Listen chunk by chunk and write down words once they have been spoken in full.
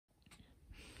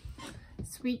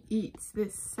Sweet Eats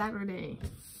this Saturday,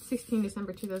 16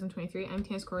 December 2023. I'm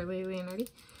Tanis Coralee Leonhardi.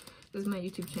 This is my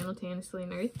YouTube channel, Tanis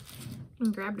Leonhardi. I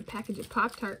grabbed a package of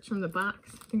Pop Tarts from the box.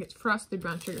 I think it's frosted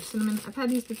brown sugar cinnamon. I've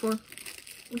had these before.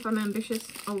 If I'm ambitious,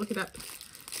 I'll look it up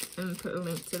and put a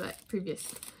link to that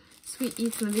previous Sweet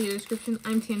Eats in the video description.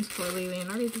 I'm Tanis Coralee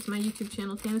Leonhardi. This is my YouTube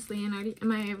channel, Tanis Leonhardi.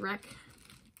 Am I a wreck?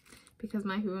 Because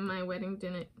my wedding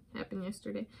didn't happen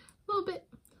yesterday. A little bit.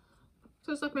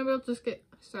 So it's like maybe I'll just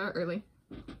start early.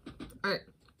 Alright.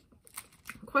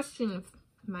 Question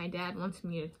my dad wants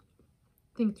me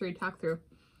to talk through.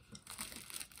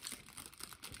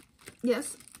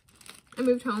 Yes, I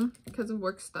moved home because of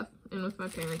work stuff and with my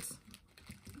parents.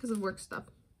 Because of work stuff.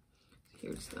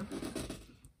 Here's the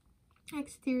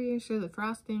exterior, show the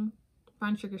frosting.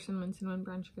 Brown sugar, cinnamon,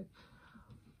 brown sugar.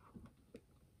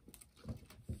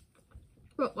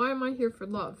 But why am I here for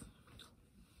love?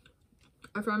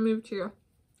 If I moved here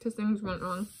because things went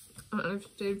wrong and I've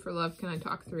stayed for love, can I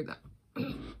talk through that?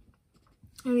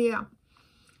 And yeah,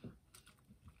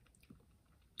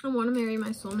 I want to marry my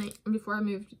soulmate before I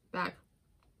moved back.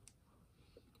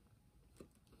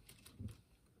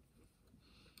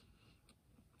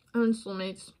 I'm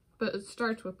soulmates, but it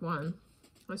starts with one,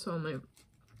 my soulmate.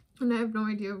 And I have no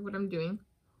idea what I'm doing.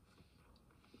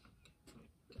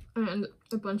 And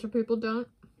a bunch of people don't.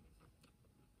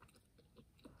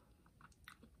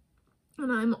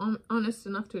 And I'm honest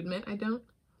enough to admit I don't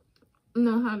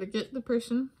know how to get the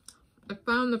person. I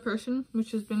found the person, which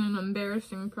has been an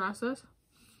embarrassing process.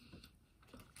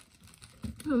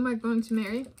 Who am I going to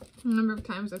marry? A number of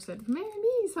times I've said, marry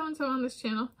me, so-and-so on this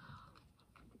channel.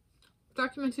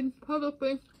 Documented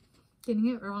publicly. Getting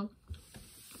it wrong.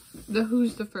 The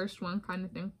who's the first one kind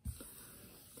of thing.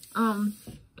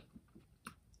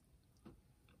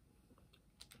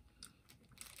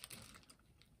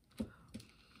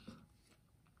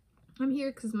 I'm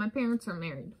here because my parents are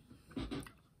married.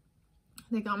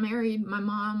 They got married. My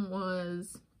mom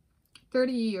was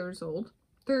 30 years old.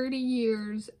 30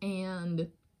 years and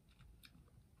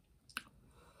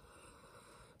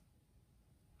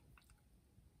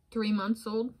 3 months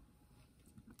old.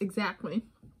 Exactly.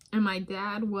 And my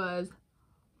dad was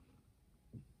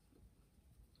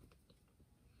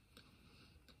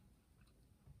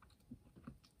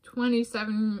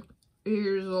 27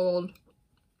 years old.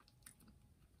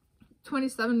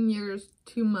 27 years,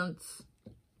 2 months,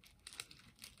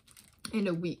 and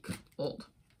a week old.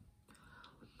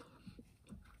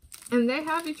 And they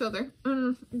have each other.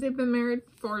 And they've been married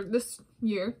for this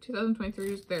year,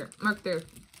 2023, is marked their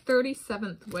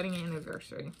 37th wedding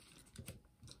anniversary.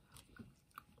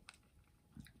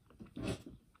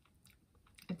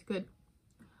 It's good.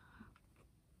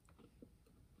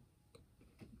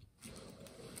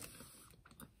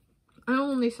 I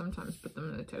only sometimes put them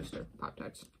in the toaster, Pop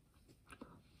Tarts.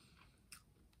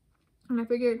 And I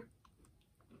figured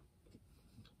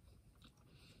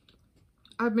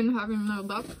I've been having no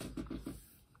luck.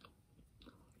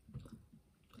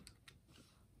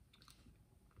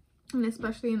 And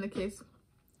especially in the case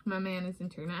my man is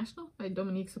international. Like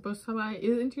Dominique Supposala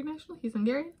is international. He's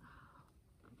Hungarian.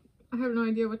 I have no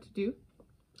idea what to do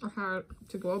or how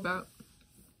to go about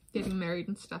getting married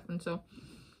and stuff. And so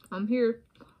I'm here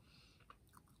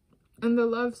in the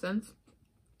love sense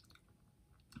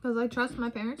because I trust my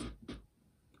parents.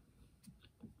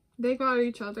 They got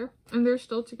each other and they're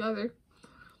still together,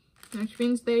 which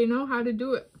means they know how to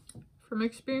do it from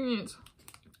experience.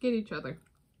 Get each other.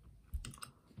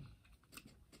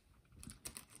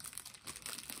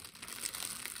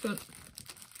 So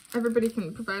everybody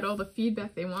can provide all the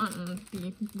feedback they want and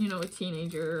be, you know, a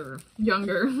teenager or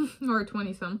younger or a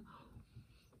 20-some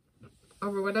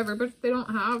or whatever. But if they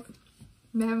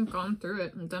haven't gone through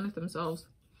it and done it themselves,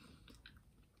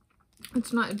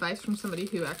 it's not advice from somebody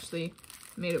who actually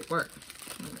made it work.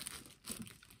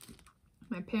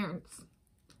 My parents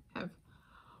have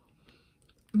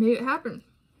made it happen.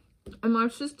 And my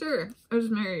sister is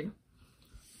married.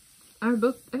 I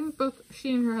think both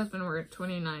she and her husband were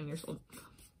 29 years old.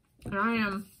 And I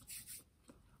am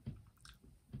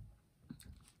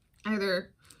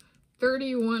either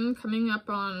 31 coming up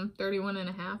on 31 and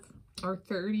a half or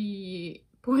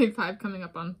 30.5 coming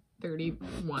up on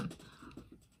 31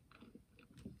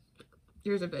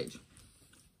 years of age.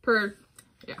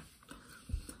 Yeah.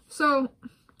 So,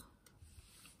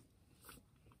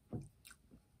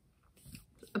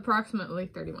 approximately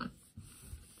 31.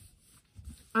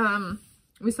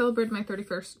 We celebrated my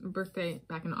 31st birthday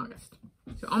back in August.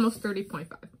 So, almost 30.5.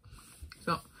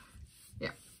 So,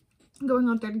 yeah. Going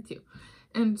on 32.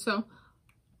 And so,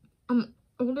 I'm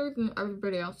older than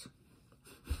everybody else.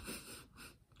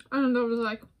 And I was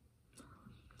like,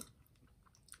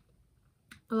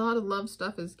 a lot of love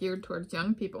stuff is geared towards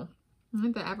young people. I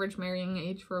think the average marrying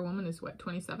age for a woman is what,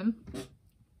 27?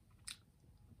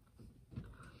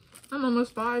 I'm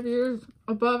almost 5 years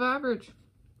above average.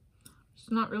 It's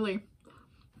not really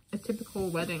a typical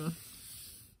wedding,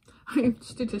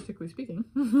 statistically speaking.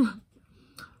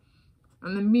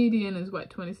 And the median is what,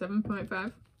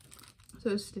 27.5?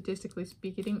 So statistically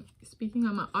speaking,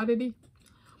 I'm an oddity.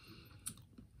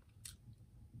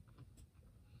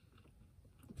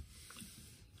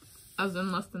 As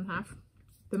in less than half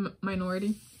the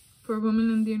minority for women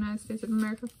in the United States of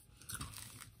America.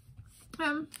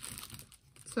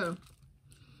 So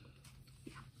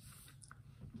yeah.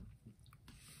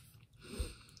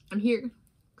 I'm here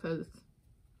because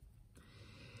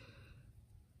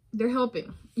they're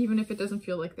helping, even if it doesn't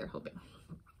feel like they're helping.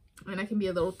 And I can be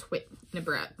a little twit and a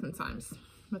brat sometimes,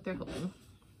 but they're helping.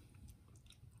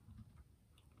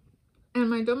 And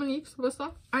my Dominique's was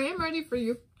like, I am ready for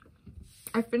you.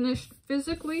 I finished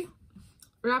physically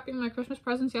wrapping my Christmas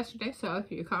presents yesterday, so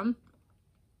if you come,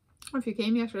 or if you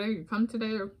came yesterday, you come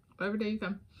today, or whatever day you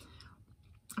come.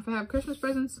 If I have Christmas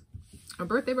presents or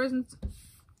birthday presents,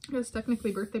 because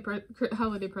technically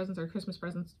holiday presents are Christmas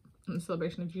presents in the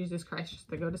celebration of Jesus Christ, just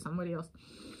to go to somebody else.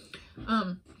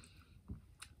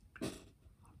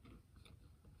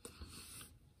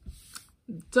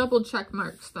 Double check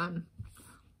marks then,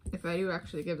 if I do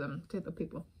actually give them to the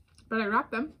people. But I wrap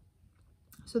them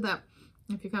so that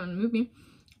if you come and move me,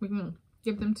 we can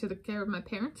give them to the care of my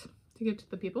parents to give to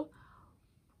the people.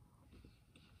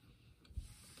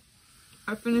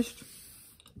 I finished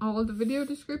all of the video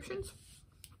descriptions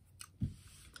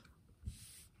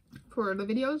for the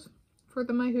videos for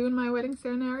the My Who and My Wedding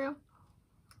scenario.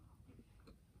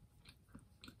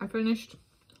 I finished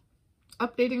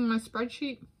updating my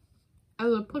spreadsheet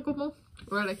as applicable,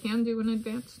 what I can do in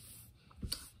advance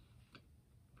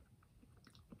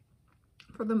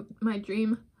for my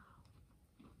dream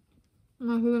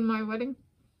My Who and My Wedding.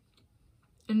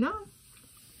 And now,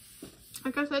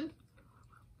 like I said,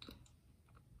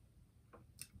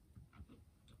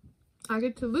 I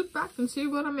get to look back and see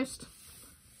what I missed.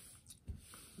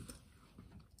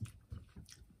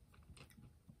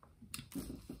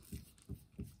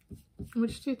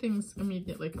 Which two things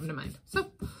immediately come to mind.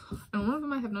 So, and one of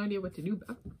them I have no idea what to do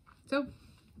about. So,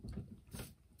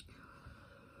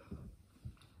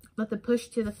 let the push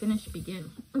to the finish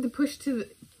begin. The push to the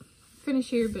finish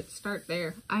here, but start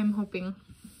there. I'm hoping.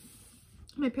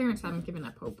 My parents haven't given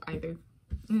up hope either.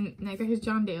 And neither has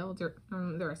John Dale or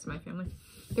the rest of my family.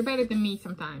 They're better than me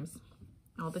sometimes.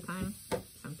 All the time.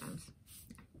 Sometimes.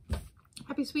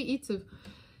 Happy sweet eats of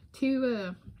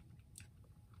 2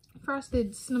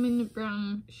 frosted cinnamon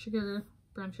brown sugar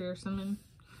cinnamon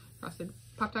frosted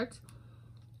Pop Tarts.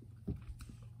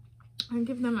 I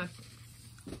give them a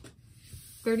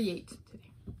 38 today.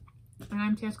 And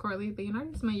I'm Tanis Coralee Leonhardi.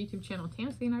 This is my YouTube channel,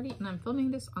 Tanis Leonhardi, and I'm filming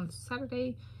this on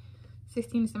Saturday,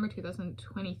 16 December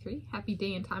 2023. Happy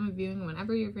day and time of viewing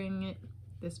whenever you're viewing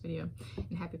this video,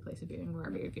 and happy place of viewing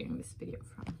wherever you're viewing this video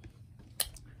from.